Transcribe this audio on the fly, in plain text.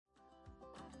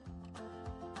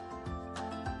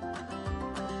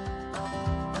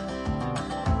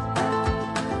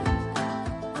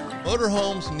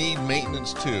Motorhomes need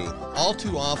maintenance too. All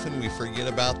too often we forget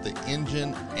about the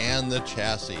engine and the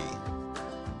chassis.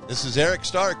 This is Eric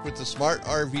Stark with the Smart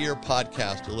RVer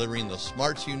podcast, delivering the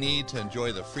smarts you need to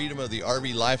enjoy the freedom of the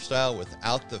RV lifestyle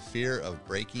without the fear of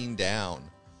breaking down.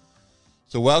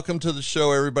 So welcome to the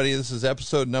show, everybody. This is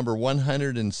episode number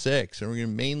 106, and we're going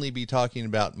to mainly be talking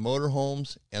about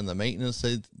motorhomes and the maintenance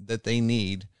that they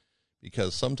need,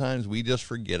 because sometimes we just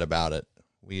forget about it.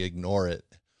 We ignore it.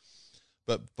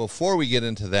 But before we get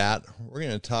into that, we're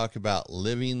going to talk about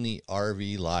living the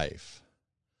RV life.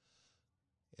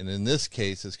 And in this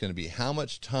case, it's going to be how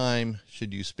much time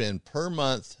should you spend per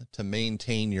month to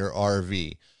maintain your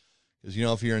RV? Because, you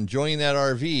know, if you're enjoying that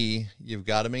RV, you've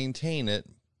got to maintain it,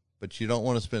 but you don't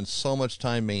want to spend so much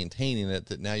time maintaining it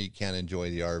that now you can't enjoy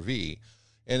the RV.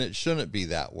 And it shouldn't be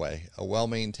that way. A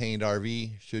well-maintained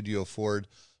RV should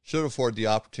afford the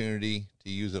opportunity to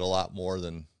use it a lot more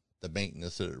than the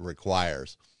maintenance that it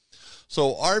requires.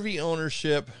 So RV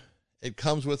ownership, it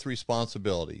comes with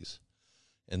responsibilities.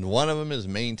 And one of them is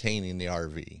maintaining the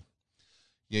RV.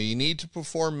 You need to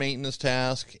perform maintenance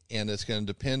tasks, and it's going to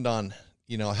depend on,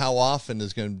 how often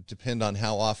is going to depend on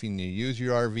how often you use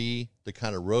your RV, the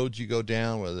kind of roads you go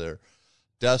down, whether they're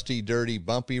dusty, dirty,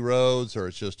 bumpy roads, or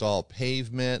it's just all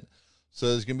pavement. So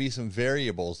there's going to be some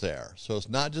variables there. So it's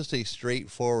not just a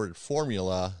straightforward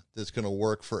formula that's going to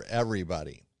work for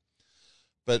everybody.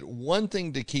 But one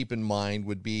thing to keep in mind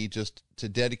would be just to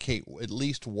dedicate at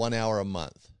least 1 hour a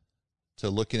month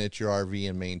to looking at your RV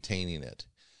and maintaining it.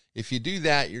 If you do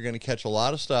that, you're going to catch a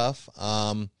lot of stuff. You're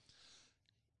going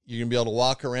to be able to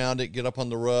walk around it, get up on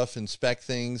the roof, inspect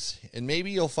things, and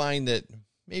maybe you'll find that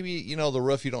the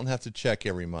roof you don't have to check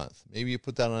every month. Maybe you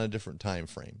put that on a different time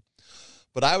frame.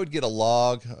 But I would get a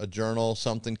log, a journal,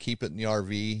 something, keep it in the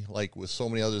RV, like with so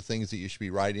many other things that you should be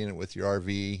writing it with your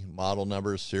RV, model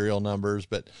numbers, serial numbers,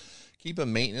 but keep a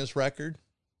maintenance record.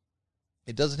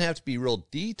 It doesn't have to be real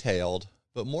detailed,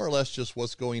 but more or less just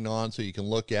what's going on so you can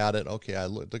look at it. Okay, I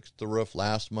looked at the roof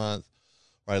last month,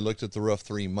 or I looked at the roof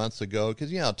 3 months ago,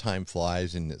 because time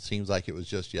flies and it seems like it was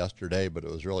just yesterday, but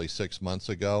it was really 6 months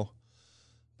ago.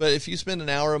 But if you spend an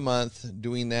hour a month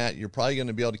doing that, you're probably going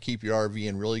to be able to keep your RV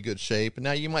in really good shape. And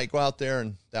now you might go out there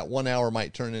and that 1 hour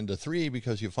might turn into 3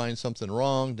 because you find something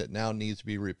wrong that now needs to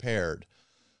be repaired.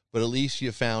 But at least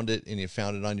you found it, and you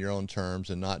found it on your own terms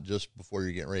and not just before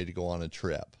you're getting ready to go on a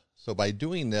trip. So by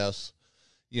doing this,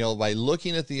 by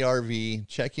looking at the RV,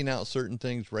 checking out certain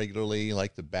things regularly,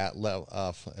 like the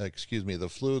the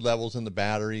fluid levels in the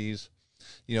batteries,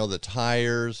 the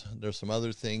tires, there's some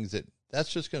other things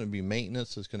that's just going to be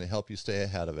maintenance that's going to help you stay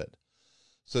ahead of it.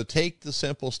 So take the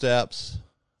simple steps,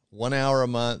 1 hour a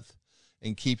month,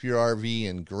 and keep your RV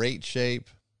in great shape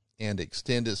and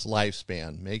extend its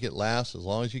lifespan. Make it last as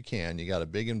long as you can. You got a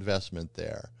big investment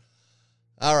there.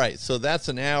 All right, so that's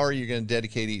an hour you're going to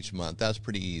dedicate each month. That's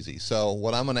pretty easy. So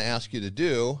what I'm going to ask you to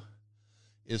do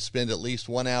is spend at least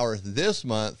 1 hour this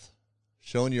month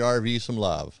showing your RV some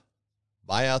love.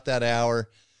 Buy out that hour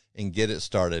and get it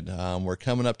started. We're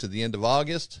coming up to the end of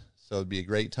August, so it'd be a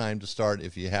great time to start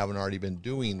if you haven't already been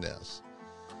doing this.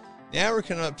 Now we're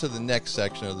coming up to the next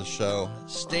section of the show,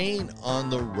 staying on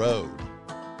the road.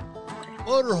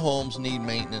 Motorhomes need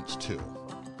maintenance too.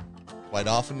 Quite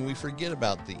often we forget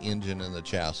about the engine and the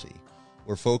chassis.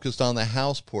 We're focused on the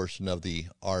house portion of the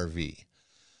RV.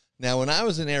 Now, when I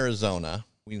was in Arizona,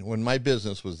 when my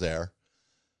business was there,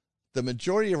 the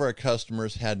majority of our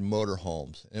customers had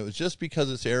motorhomes. And it was just because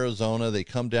it's Arizona. They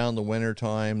come down the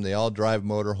wintertime. They all drive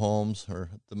motorhomes, or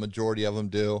the majority of them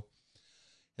do.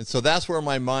 And so that's where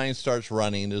my mind starts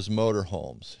running, is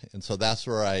motorhomes. And so that's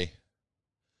where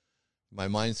my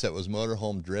mindset was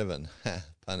motorhome driven,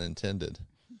 pun intended.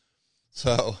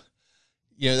 So,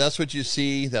 that's what you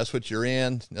see. That's what you're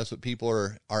in. That's what people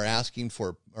are asking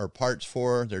for, or parts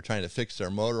for. They're trying to fix their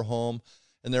motorhome.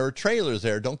 And there were trailers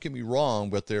there, don't get me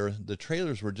wrong, but the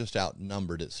trailers were just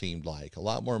outnumbered, it seemed like. A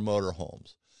lot more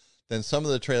motorhomes. Then some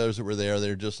of the trailers that were there,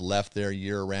 they're just left there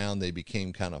year-round. They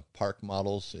became kind of park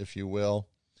models, if you will.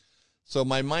 So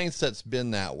my mindset's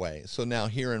been that way. So now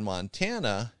here in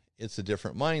Montana, it's a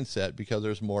different mindset because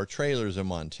there's more trailers in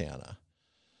Montana.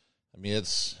 I mean,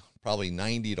 it's probably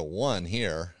 90-1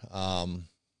 here.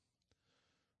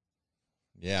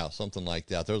 Something like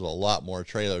that. There's a lot more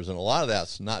trailers, and a lot of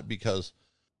that's not because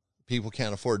people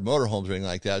can't afford motorhomes or anything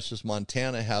like that. It's just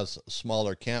Montana has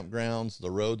smaller campgrounds.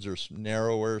 The roads are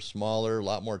narrower, smaller, a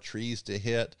lot more trees to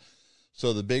hit.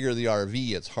 So the bigger the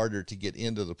RV, it's harder to get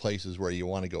into the places where you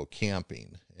want to go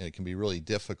camping, and it can be really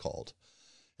difficult.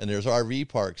 And there's RV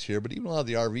parks here, but even a lot of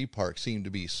the RV parks seem to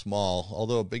be small,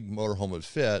 although a big motorhome would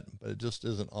fit, but it just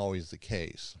isn't always the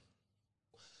case.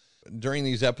 During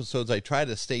these episodes, I try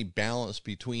to stay balanced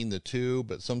between the two,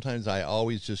 but sometimes I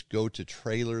always just go to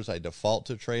trailers. I default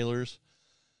to trailers.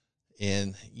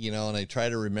 And, and I try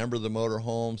to remember the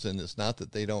motorhomes, and it's not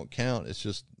that they don't count. It's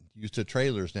just used to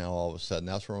trailers now all of a sudden.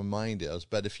 That's where my mind is.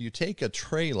 But if you take a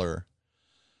trailer,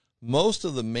 most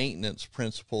of the maintenance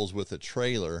principles with a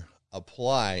trailer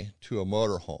apply to a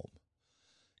motorhome.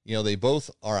 They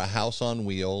both are a house on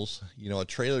wheels. A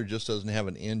trailer just doesn't have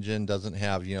an engine, doesn't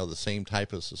have, the same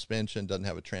type of suspension, doesn't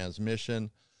have a transmission,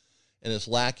 and it's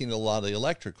lacking a lot of the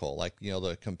electrical, like,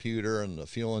 the computer and the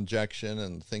fuel injection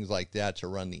and things like that to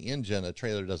run the engine. A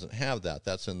trailer doesn't have that.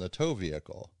 That's in the tow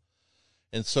vehicle.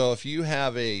 And so if you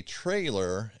have a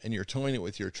trailer and you're towing it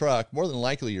with your truck, more than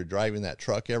likely you're driving that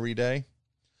truck every day.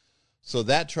 So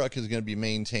that truck is going to be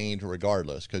maintained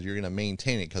regardless, because you're going to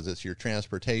maintain it because it's your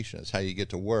transportation. It's how you get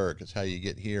to work. It's how you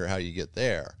get here, how you get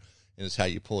there. And it's how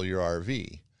you pull your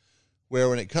RV. Where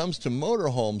when it comes to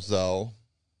motorhomes, though,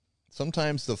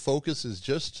 sometimes the focus is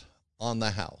just on the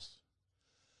house.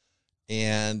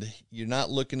 And you're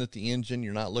not looking at the engine.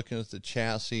 You're not looking at the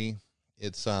chassis.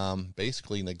 It's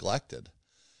basically neglected.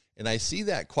 And I see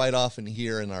that quite often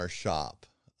here in our shop.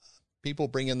 People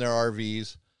bring in their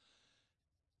RVs,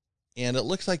 and it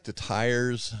looks like the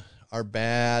tires are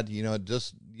bad.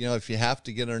 If you have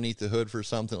to get underneath the hood for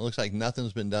something, it looks like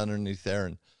nothing's been done underneath there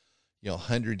in,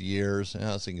 100 years.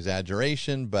 Now, it's an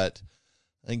exaggeration, but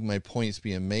I think my point's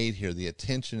being made here. The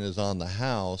attention is on the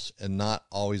house and not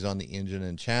always on the engine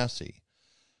and chassis.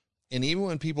 And even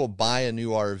when people buy a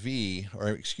new RV, or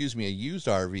a used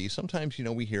RV, sometimes,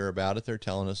 we hear about it. They're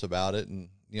telling us about it. And,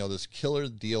 this killer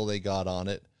deal they got on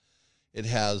it. It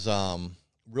has,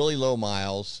 really low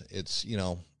miles. It's,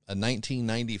 a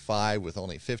 1995 with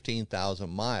only 15,000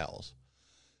 miles.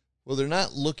 Well, they're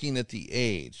not looking at the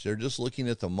age. They're just looking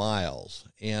at the miles.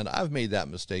 And I've made that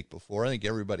mistake before. I think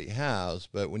everybody has.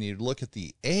 But when you look at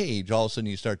the age, all of a sudden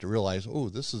you start to realize, oh,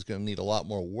 this is going to need a lot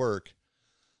more work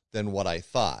than what I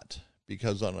thought.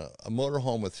 Because on a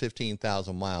motorhome with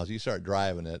 15,000 miles, you start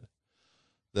driving it,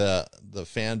 the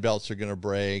fan belts are going to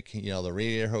break, the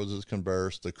radiator hoses can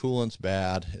burst, the coolant's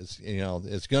bad.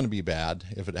 It's going to be bad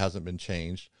if it hasn't been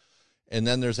changed. And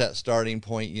then there's that starting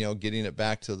point, getting it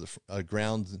back to the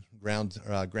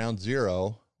ground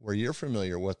zero where you're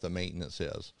familiar with the maintenance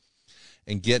is,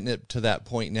 and getting it to that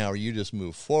point now where you just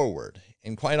move forward.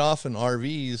 And quite often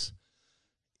RVs,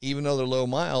 even though they're low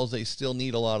miles, they still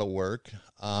need a lot of work.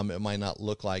 It might not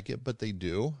look like it, but they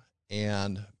do.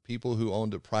 And people who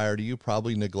owned it prior to you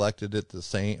probably neglected it the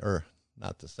same, or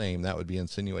not the same. That would be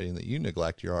insinuating that you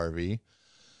neglect your RV,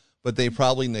 but they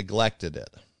probably neglected it.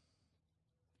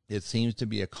 It seems to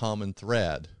be a common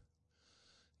thread.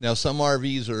 Now, some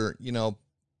RVs are,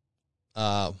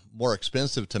 more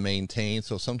expensive to maintain,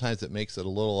 so sometimes it makes it a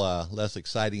little less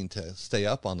exciting to stay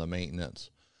up on the maintenance,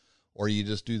 or you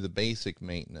just do the basic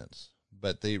maintenance.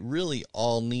 But they really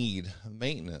all need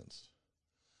maintenance.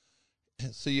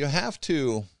 So you have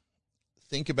to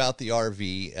think about the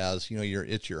RV as,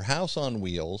 it's your house on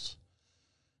wheels,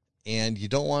 and you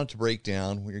don't want it to break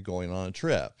down when you're going on a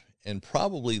trip. And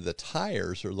probably the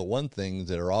tires are the one thing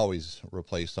that are always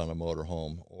replaced on a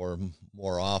motorhome, or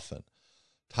more often.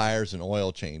 Tires and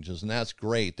oil changes, and that's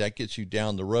great. That gets you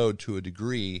down the road to a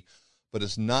degree, but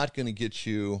it's not going to get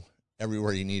you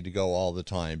everywhere you need to go all the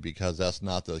time, because that's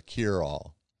not the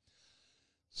cure-all.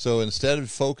 So instead of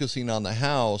focusing on the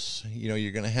house,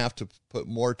 you're going to have to put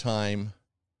more time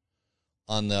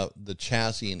on the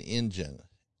chassis and engine.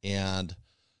 And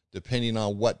depending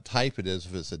on what type it is,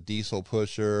 if it's a diesel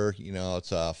pusher,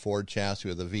 it's a Ford chassis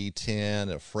with a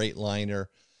V10, a Freightliner,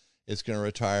 it's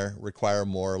going to require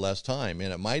more or less time.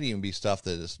 And it might even be stuff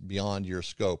that is beyond your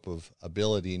scope of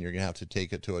ability, and you're going to have to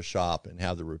take it to a shop and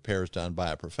have the repairs done by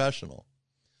a professional.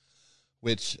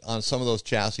 Which on some of those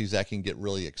chassis, that can get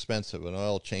really expensive. An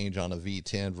oil change on a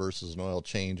V10 versus an oil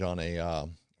change on a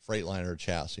Freightliner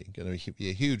chassis, going to be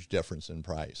a huge difference in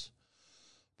price.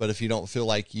 But if you don't feel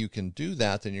like you can do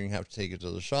that, then you're going to have to take it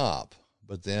to the shop.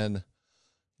 But then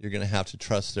you're going to have to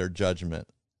trust their judgment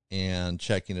and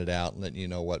checking it out and letting you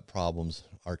know what problems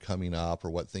are coming up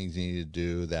or what things you need to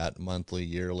do, that monthly,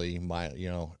 yearly,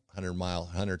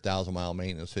 100,000 mile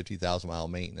maintenance, 50,000 mile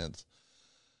maintenance.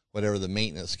 Whatever the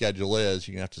maintenance schedule is,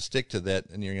 you're going to have to stick to that,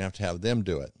 and you're going to have them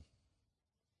do it.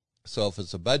 So if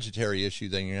it's a budgetary issue,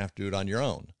 then you're going to have to do it on your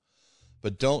own.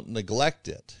 But don't neglect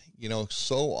it.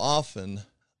 So often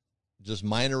just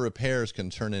minor repairs can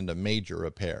turn into major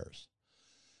repairs.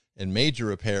 And major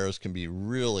repairs can be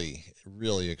really,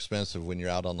 really expensive when you're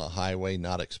out on the highway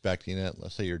not expecting it.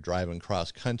 Let's say you're driving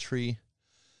cross country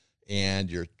and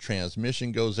your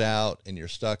transmission goes out and you're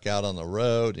stuck out on the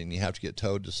road and you have to get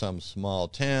towed to some small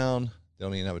town. They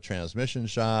don't even have a transmission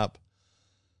shop.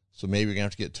 So maybe you're going to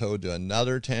have to get towed to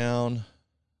another town,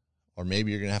 or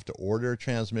maybe you're going to have to order a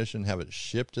transmission, have it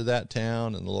shipped to that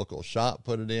town and the local shop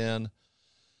put it in.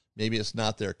 Maybe it's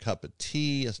not their cup of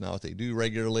tea. It's not what they do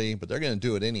regularly, but they're going to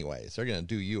do it anyways. They're going to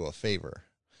do you a favor.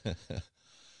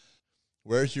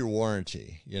 Where's your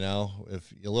warranty? You know,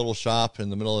 if a little shop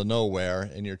in the middle of nowhere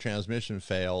and your transmission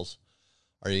fails,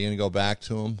 are you going to go back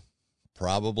to them?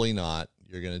 Probably not.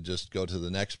 You're going to just go to the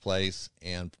next place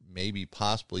and maybe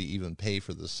possibly even pay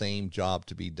for the same job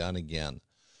to be done again.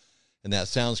 And that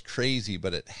sounds crazy,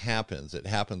 but it happens. It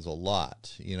happens a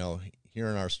lot. You know, here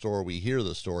in our store, we hear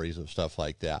the stories of stuff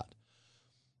like that.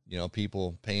 You know,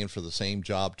 people paying for the same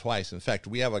job twice. In fact,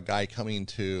 we have a guy coming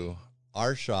to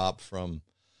our shop from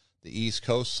the East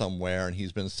Coast somewhere, and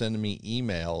he's been sending me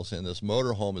emails, and this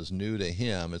motorhome is new to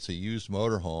him. It's a used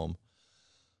motorhome,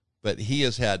 but he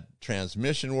has had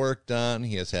transmission work done.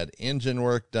 He has had engine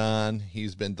work done.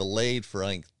 He's been delayed for, I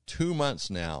think, 2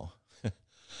 months now,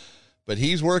 but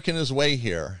he's working his way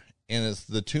here, and it's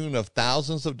the tune of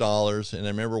thousands of dollars. And I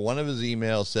remember one of his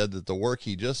emails said that the work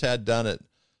he just had done at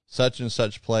such and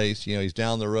such place, you know, he's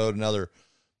down the road another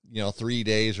 3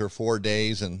 days or 4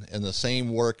 days, and the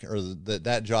same work or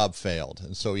that job failed.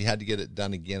 And so he had to get it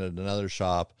done again at another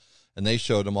shop, and they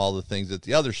showed him all the things that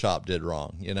the other shop did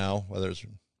wrong, you know, whether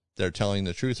they're telling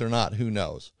the truth or not, who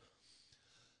knows?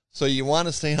 So you want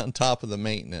to stay on top of the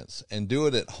maintenance and do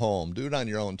it at home. Do it on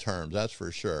your own terms, that's for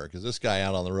sure, because this guy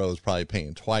out on the road is probably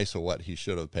paying twice of what he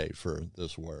should have paid for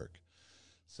this work.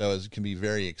 So it can be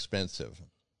very expensive.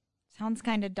 Sounds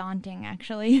kind of daunting,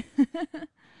 actually.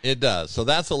 It does. So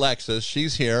that's Alexis.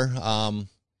 She's here,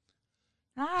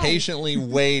 patiently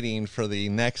waiting for the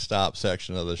next stop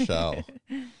section of the show.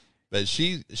 But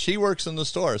she works in the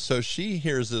store, so she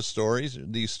hears these stories.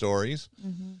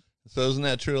 Mm-hmm. So isn't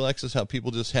that true, Alexis, how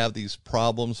people just have these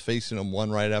problems facing them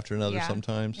one right after another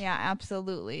sometimes? Yeah,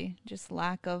 absolutely. Just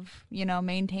lack of,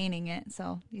 maintaining it.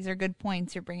 So these are good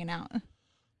points you're bringing out.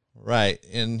 Right.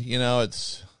 And,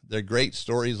 they're great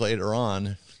stories later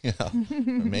on. Or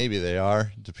maybe they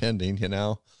are, depending,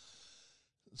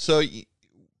 So,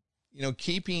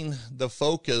 keeping the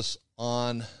focus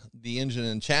on the engine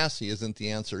and chassis isn't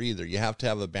the answer either. You have to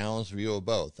have a balanced view of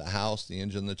both, the house, the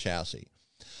engine, the chassis.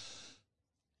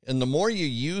 And the more you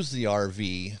use the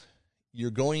RV,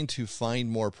 you're going to find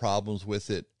more problems with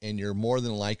it, and you're more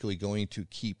than likely going to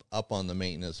keep up on the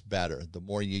maintenance better the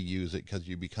more you use it, because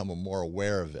you become more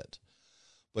aware of it.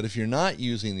 But if you're not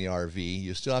using the RV,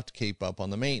 you still have to keep up on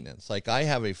the maintenance. Like I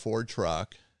have a Ford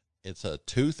truck. It's a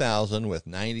 2000 with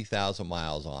 90,000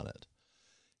 miles on it.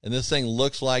 And this thing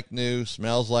looks like new,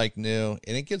 smells like new,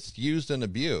 and it gets used and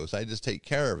abused. I just take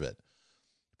care of it.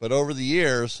 But over the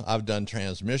years, I've done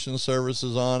transmission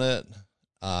services on it,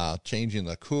 changing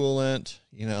the coolant.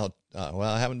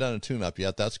 I haven't done a tune-up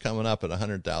yet. That's coming up at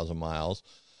 100,000 miles.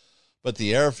 But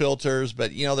the air filters,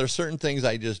 there's certain things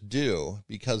I just do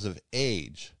because of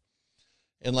age.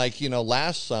 And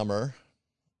last summer,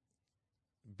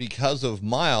 because of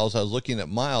miles, I was looking at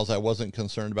miles, I wasn't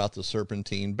concerned about the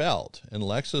serpentine belt. And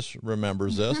Alexis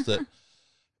remembers this, that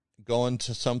going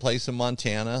to someplace in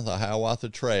Montana, the Hiawatha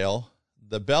Trail,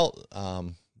 the belt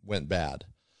went bad.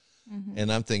 Mm-hmm.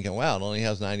 And I'm thinking, wow, it only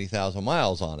has 90,000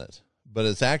 miles on it. But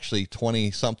it's actually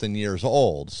 20-something years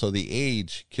old, so the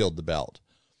age killed the belt.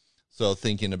 So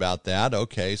thinking about that,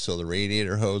 okay, so the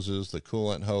radiator hoses, the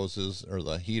coolant hoses, or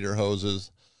the heater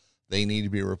hoses, they need to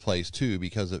be replaced too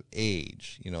because of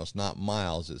age. It's not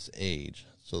miles, it's age.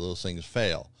 So those things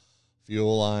fail.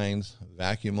 Fuel lines,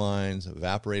 vacuum lines,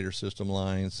 evaporator system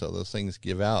lines, so those things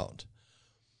give out.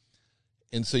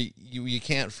 And so you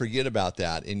can't forget about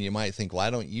that. And you might think, well, I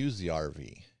don't use the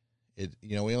RV.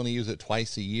 We only use it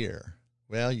twice a year.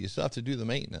 Well, you still have to do the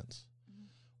maintenance.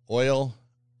 Oil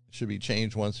should be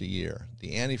changed once a year.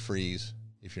 The antifreeze,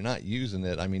 if you're not using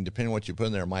it, depending on what you put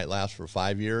in there, it might last for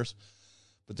 5 years,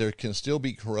 but there can still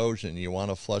be corrosion. You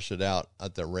want to flush it out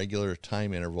at the regular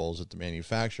time intervals that the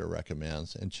manufacturer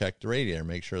recommends, and check the radiator.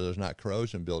 Make sure there's not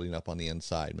corrosion building up on the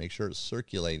inside. Make sure it's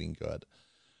circulating good.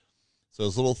 So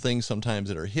those little things sometimes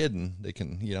that are hidden, they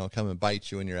can, come and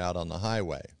bite you when you're out on the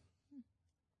highway.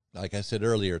 Like I said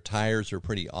earlier, tires are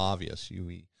pretty obvious.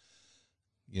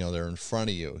 They're in front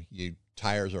of you.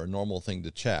 Tires are a normal thing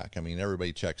to check.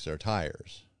 Everybody checks their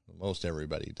tires. Most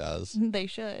everybody does. They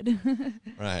should.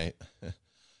 Right.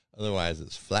 Otherwise,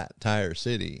 it's flat tire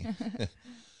city.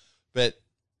 But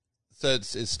so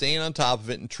it's staying on top of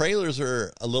it. And trailers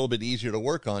are a little bit easier to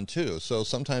work on, too. So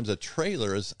sometimes a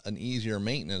trailer is an easier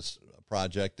maintenance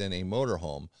project than a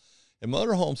motorhome. And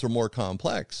motorhomes are more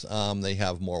complex. They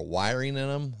have more wiring in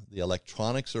them. The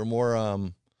electronics are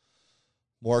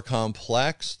more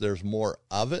complex. There's more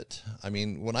of it. I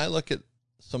mean, when I look at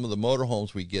some of the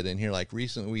motorhomes we get in here, like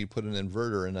recently we put an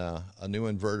inverter in a new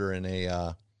inverter in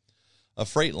a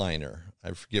Freightliner.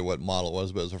 I forget what model it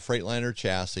was, but it was a Freightliner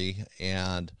chassis.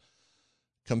 And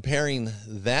comparing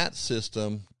that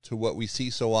system to what we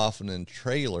see so often in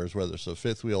trailers, whether it's a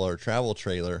fifth wheel or a travel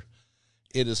trailer,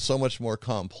 it is so much more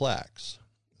complex.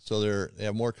 So they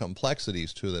have more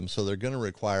complexities to them. So they're going to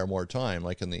require more time.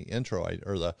 Like in the intro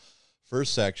or the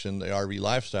first section, the RV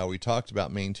lifestyle, we talked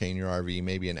about maintaining your RV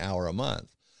maybe an hour a month.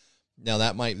 Now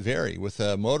that might vary. With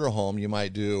a motorhome, you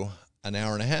might do an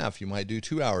hour and a half. You might do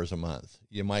 2 hours a month.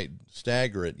 You might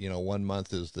stagger it. 1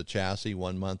 month is the chassis,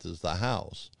 1 month is the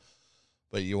house.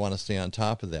 But you want to stay on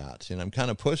top of that. And I'm kind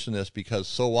of pushing this because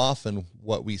so often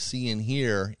what we see in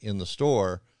here in the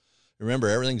store, remember,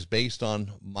 everything's based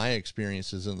on my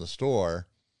experiences in the store.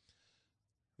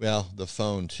 Well, the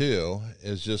phone too,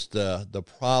 is just the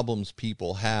problems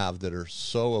people have that are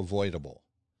so avoidable.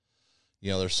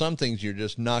 There's some things you're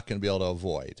just not going to be able to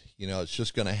avoid. It's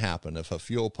just going to happen. If a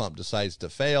fuel pump decides to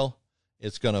fail,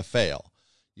 it's going to fail.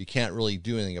 You can't really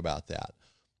do anything about that.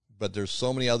 But there's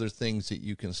so many other things that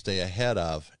you can stay ahead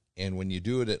of. And when you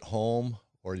do it at home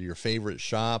or your favorite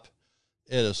shop,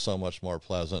 it is so much more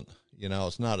pleasant.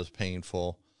 It's not as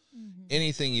painful. Mm-hmm.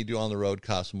 Anything you do on the road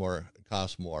costs more.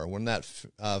 When that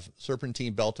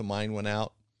Serpentine belt of mine went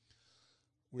out,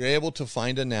 we were able to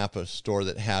find a Napa store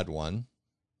that had one,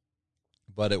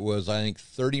 but it was, I think,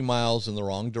 30 miles in the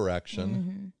wrong direction.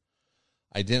 Mm-hmm.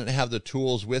 I didn't have the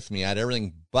tools with me. I had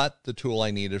everything but the tool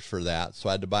I needed for that. So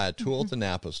I had to buy a tool at the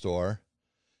Napa store,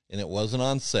 and it wasn't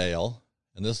on sale.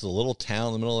 And this is a little town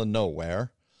in the middle of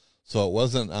nowhere. So it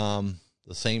wasn't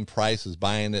the same price as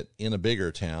buying it in a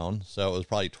bigger town. So it was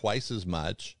probably twice as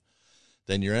much.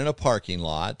 Then you're in a parking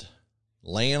lot,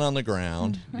 laying on the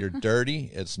ground. You're dirty.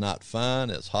 It's not fun.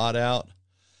 It's hot out.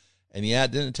 And yeah,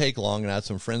 it didn't take long. And I had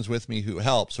some friends with me who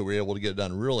helped, so we were able to get it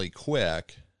done really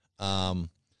quick.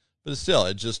 But still,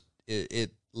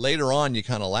 it later on you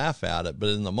kind of laugh at it, but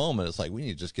in the moment it's like, we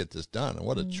need to just get this done. And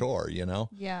what a chore,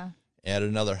 Yeah. Add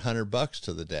another $100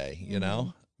 to the day,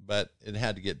 but it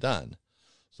had to get done.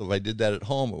 So if I did that at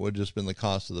home, it would have just been the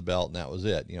cost of the belt, and that was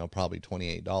it. Probably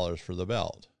 $28 for the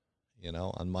belt,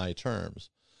 on my terms.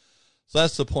 So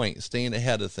that's the point, staying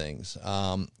ahead of things.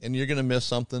 And you're going to miss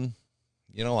something.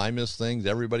 I miss things.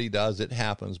 Everybody does. It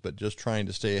happens, but just trying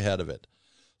to stay ahead of it.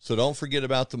 So don't forget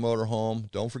about the motorhome.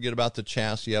 Don't forget about the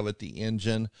chassis of it, the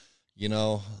engine.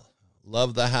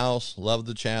 Love the house, love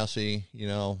the chassis,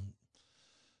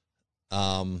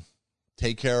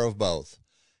 take care of both.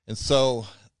 And so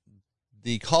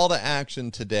the call to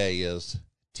action today is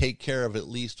take care of at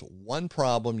least one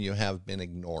problem you have been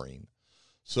ignoring.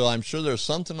 So I'm sure there's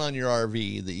something on your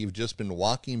RV that you've just been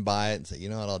walking by it and say,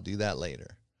 what, I'll do that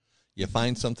later. You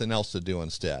find something else to do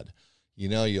instead.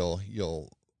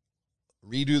 You'll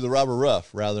redo the rubber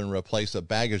roof rather than replace a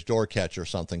baggage door catch or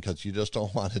something because you just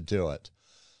don't want to do it.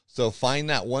 So find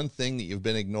that one thing that you've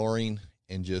been ignoring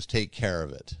and just take care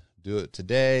of it. Do it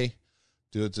today,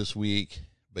 do it this week,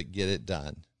 but get it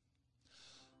done.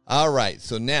 All right,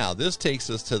 so now this takes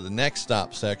us to the next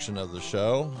stop section of the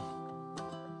show.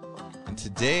 And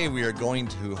today we are going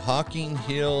to Hocking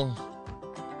Hill.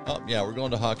 Oh, yeah, we're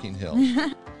going to Hocking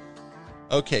Hill.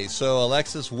 Okay, so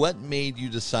Alexis, what made you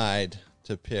decide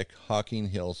to pick Hocking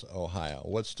Hills, Ohio?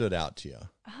 What stood out to you?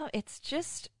 Oh,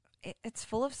 it's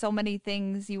full of so many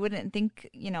things. You wouldn't think,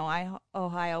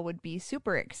 Ohio would be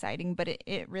super exciting, but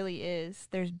it really is.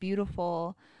 There's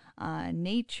beautiful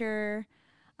nature.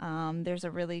 There's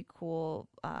a really cool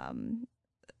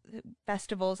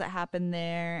festivals that happen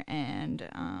there,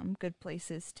 and good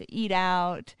places to eat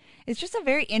out. It's just a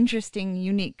very interesting,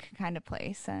 unique kind of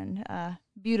place, and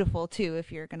beautiful too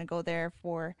if you're going to go there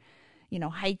for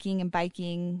hiking and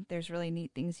biking. There's really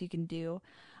neat things you can do.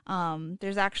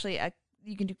 There's actually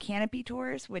you can do canopy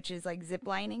tours, which is like zip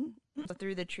lining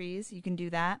through the trees. You can do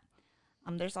that.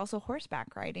 There's also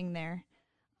horseback riding there.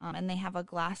 And they have a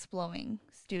glass blowing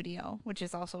studio, which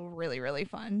is also really, really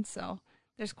fun. So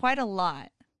there's quite a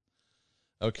lot.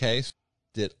 Okay.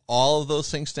 Did all of those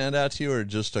things stand out to you, or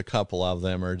just a couple of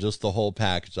them, or just the whole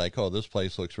package? Like, oh, this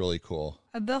place looks really cool.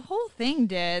 The whole thing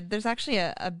did. There's actually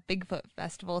a Bigfoot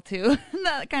festival, too.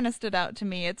 That kind of stood out to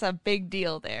me. It's a big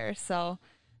deal there. So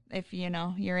if,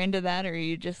 you're into that, or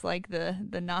you just like the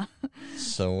not.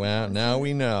 So now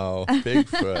we know.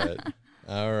 Bigfoot.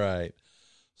 All right.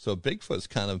 So Bigfoot's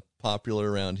kind of popular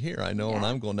around here. I know when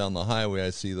I'm going down the highway,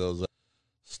 I see those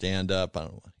stand up. I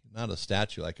don't know. not a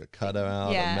statue, like a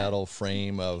cutout, Yeah. a metal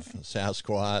frame of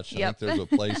Sasquatch. I Yep. think there's a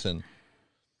place in,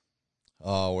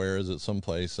 where is it?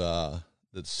 Someplace that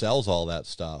sells all that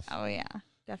stuff. Oh yeah, You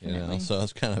definitely. know, so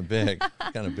it's kind of big,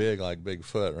 like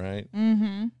Bigfoot, right?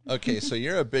 Mm-hmm. Okay, so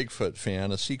you're a Bigfoot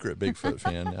fan, a secret Bigfoot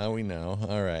fan. Now we know.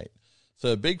 All right.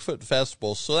 So Bigfoot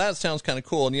Festival. So that sounds kind of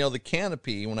cool. And, you know, the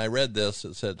canopy, when I read this,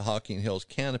 it said Hocking Hills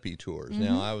Canopy Tours. Mm-hmm.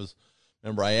 Now,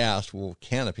 remember I asked, well,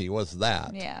 canopy, what's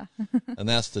that? Yeah. And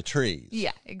that's the trees.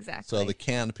 Yeah, exactly. So the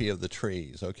canopy of the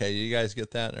trees. Okay, you guys get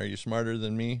that? Are you smarter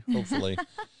than me? Hopefully.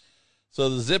 So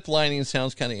the zip lining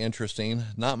sounds kind of interesting.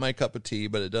 Not my cup of tea,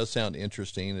 but it does sound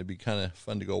interesting. It'd be kind of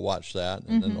fun to go watch that.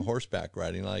 And then the horseback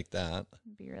riding, I like that.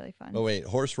 It'd be really fun. Oh, wait,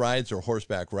 horse rides or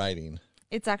horseback riding?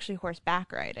 It's actually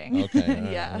horseback riding. Okay, all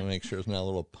right. Yeah. I want to make sure it's not a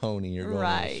little pony you're going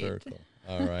Right. in a circle.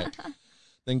 All right.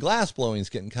 Then glass blowing's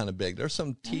getting kind of big. There's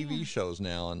some TV shows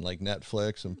now on like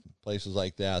Netflix and places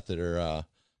like that are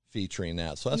featuring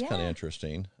that. So that's kind of Yeah.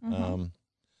 interesting.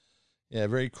 Yeah,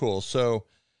 very cool. So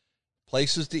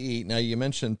places to eat. Now you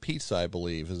mentioned pizza, I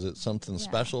believe. Is it something Yeah.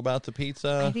 special about the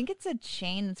pizza? I think it's a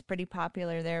chain that's pretty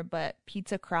popular there, but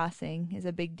Pizza Crossing is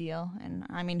a big deal. And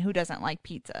I mean, who doesn't like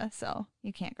pizza? So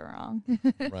you can't go wrong.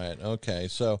 Right. Okay.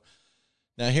 So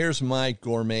now here's my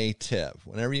gourmet tip.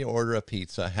 Whenever you order a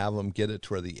pizza, have them get it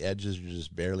to where the edges are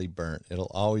just barely burnt.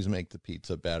 It'll always make the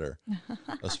pizza better,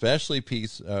 especially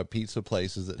pizza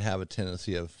places that have a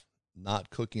tendency of not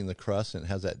cooking the crust and it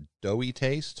has that doughy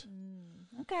taste.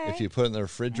 Okay. If you put it in the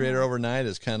refrigerator overnight,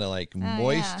 it's kind of like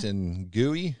moist and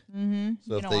gooey. Mm-hmm.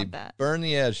 So You if don't they want that. burn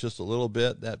the edge just a little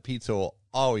bit, that pizza will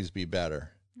always be better.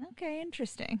 Okay,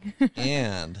 interesting.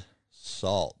 And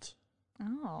salt.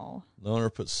 Oh, No one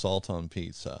ever puts salt on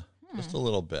pizza. Just a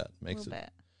little bit. a Makes little it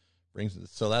bit. brings it.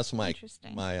 So that's my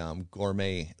Interesting.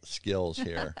 gourmet skills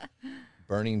here.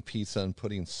 Burning pizza and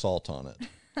putting salt on it.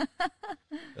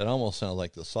 It almost sounds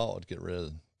like the salt would get rid of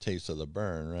the taste of the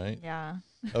burn, right? Yeah.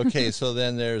 Okay, so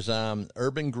then there's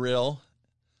Urban Grill.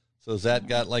 So has that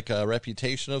got like a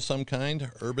reputation of some kind?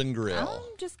 Urban Grill.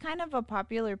 Just kind of a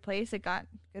popular place. It got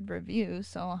good reviews,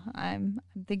 so I'm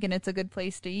thinking it's a good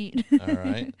place to eat. All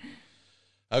right.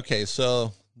 Okay,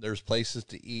 so there's places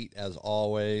to eat as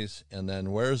always, and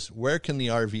then where can the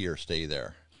RVer stay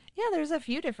there? Yeah, there's a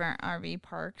few different RV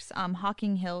parks.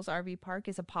 Hocking Hills RV Park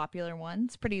is a popular one.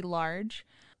 It's pretty large.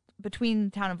 Between the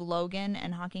town of Logan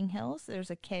and Hocking Hills, there's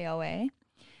a KOA.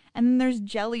 And then there's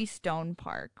Jellystone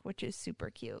Park, which is super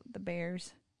cute. The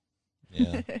bears.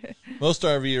 Yeah. Most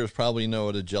RVers probably know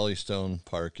what a Jellystone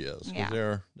Park is. 'Cause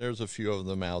Yeah. there's a few of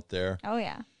them out there. Oh,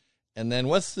 yeah. And then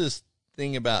what's this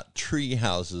thing about tree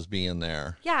houses being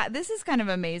there? Yeah, this is kind of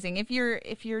amazing. If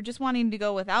you're just wanting to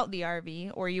go without the RV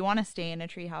or you want to stay in a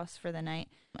treehouse for the night,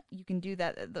 you can do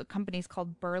that. The company's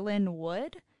called Berlin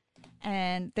Wood,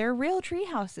 and they're real tree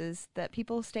houses that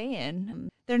people stay in.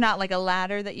 They're not like a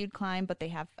ladder that you'd climb, but they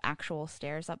have actual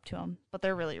stairs up to them. But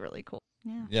they're really, really cool.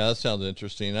 Yeah. Yeah, that sounds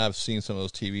interesting. I've seen some of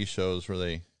those TV shows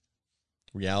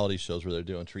reality shows where they're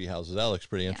doing tree houses. That looks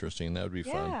pretty interesting. That would be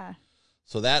fun. Yeah.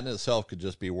 So that in itself could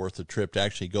just be worth the trip to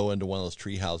actually go into one of those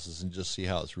tree houses and just see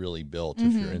how it's really built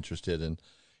if you're interested in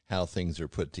how things are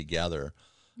put together.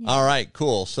 Yeah. All right,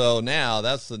 cool. So now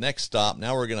that's the next stop.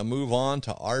 Now we're going to move on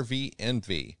to RV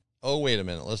Envy. Oh, wait a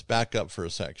minute. Let's back up for a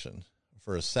section.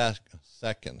 For a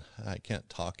second. I can't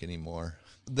talk anymore.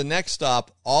 The next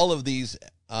stop, all of these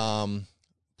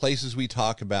places we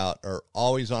talk about are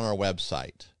always on our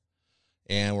website.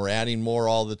 And we're adding more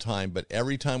all the time. But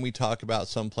every time we talk about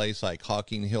some place like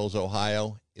Hocking Hills,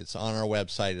 Ohio, it's on our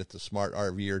website at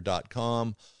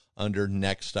thesmartrver.com under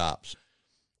Next Stops.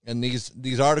 And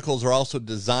these articles are also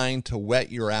designed to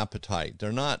whet your appetite.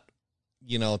 They're not,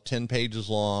 10 pages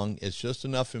long. It's just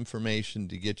enough information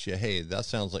to get you, hey, that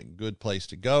sounds like a good place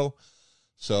to go.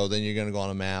 So then you're going to go on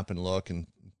a map and look and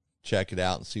check it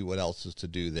out and see what else is to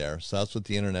do there. So that's what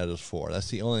the internet is for. That's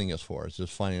the only thing it's for. It's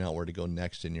just finding out where to go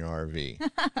next in your RV.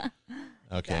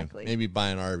 Okay. Exactly. Maybe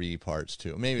buying RV parts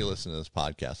too. Maybe listen to this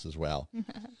podcast as well.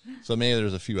 So maybe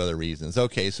there's a few other reasons.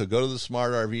 Okay. So go to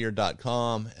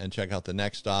thesmartrver.com and check out the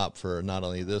Next Stop for not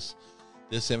only this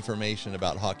information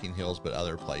about Hocking Hills, but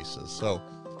other places. So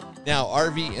now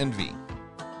RV Envy.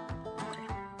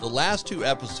 The last two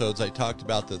episodes, I talked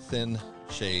about the thin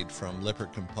shade from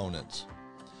Lippert Components.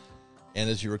 And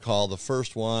as you recall, the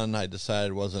first one I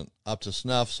decided wasn't up to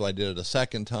snuff, so I did it a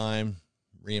second time,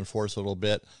 reinforce it a little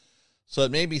bit. So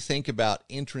it made me think about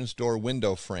entrance door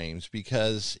window frames,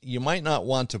 because you might not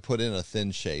want to put in a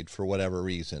thin shade for whatever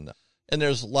reason. And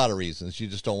there's a lot of reasons. You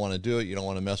just don't want to do it. You don't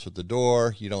want to mess with the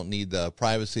door. You don't need the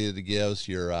privacy that it gives.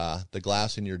 The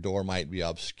glass in your door might be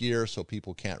obscure, so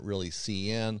people can't really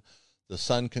see in. The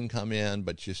sun can come in,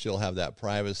 but you still have that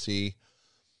privacy.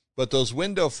 But those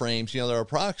window frames, they're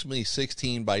approximately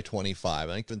 16 by 25.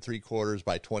 I think the 3/4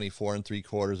 by 24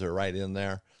 3/4 are right in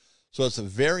there. So it's a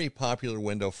very popular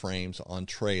window frames on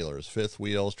trailers, fifth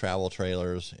wheels, travel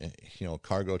trailers,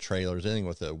 cargo trailers, anything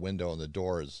with a window and the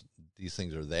doors. These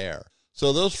things are there.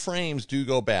 So those frames do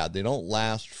go bad. They don't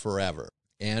last forever.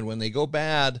 And when they go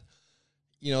bad,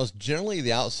 generally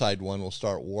the outside one will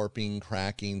start warping,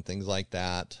 cracking, things like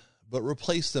that. But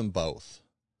replace them both.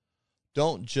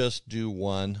 Don't just do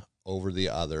one over the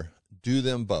other. Do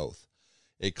them both.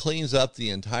 It cleans up the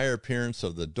entire appearance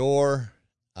of the door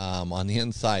on the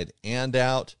inside and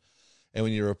out. And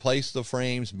when you replace the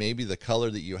frames, maybe the color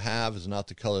that you have is not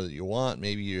the color that you want.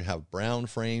 Maybe you have brown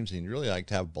frames and you really like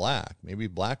to have black. Maybe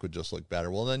black would just look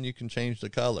better. Well, then you can change the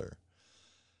color.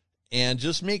 And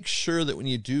just make sure that when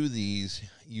you do these,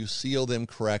 you seal them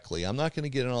correctly. I'm not going to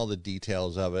get in all the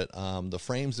details of it. The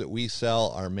frames that we sell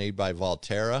are made by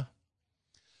Volterra.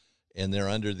 And they're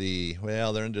under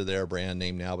they're under their brand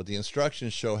name now, but the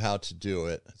instructions show how to do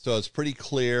it. So it's pretty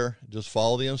clear. Just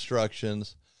follow the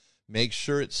instructions. Make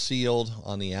sure it's sealed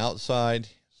on the outside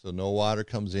so no water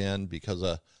comes in, because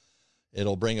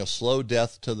it'll bring a slow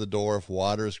death to the door if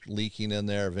water is leaking in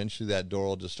there. Eventually that door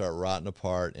will just start rotting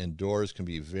apart, and doors can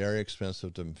be very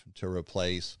expensive to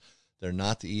replace. They're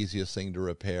not the easiest thing to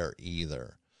repair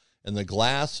either. And the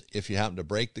glass, if you happen to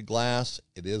break the glass,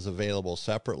 it is available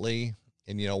separately.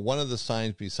 And, one of the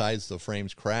signs besides the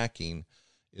frames cracking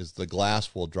is the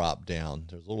glass will drop down.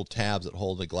 There's little tabs that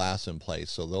hold the glass in place.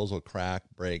 So those will crack,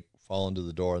 break, fall into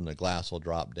the door, and the glass will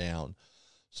drop down.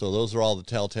 So those are all the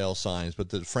telltale signs. But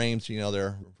the frames,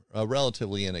 they're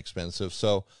relatively inexpensive.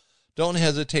 So don't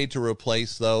hesitate to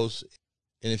replace those.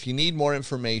 And if you need more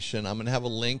information, I'm going to have a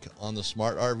link on the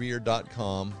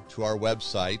smartrver.com to our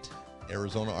website,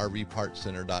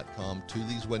 ArizonaRVPartsCenter.com, to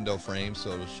these window frames.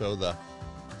 So it'll show the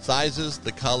sizes,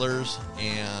 the colors,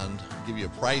 and give you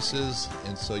prices,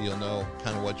 and so you'll know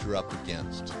kind of what you're up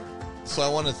against. So I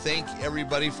want to thank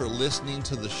everybody for listening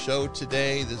to the show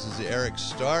today. This is Eric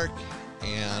Stark,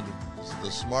 and this is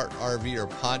the Smart RVer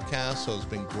podcast, so it's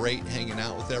been great hanging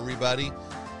out with everybody.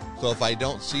 So if I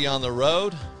don't see you on the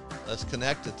road, let's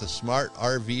connect at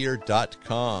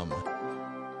thesmartrver.com.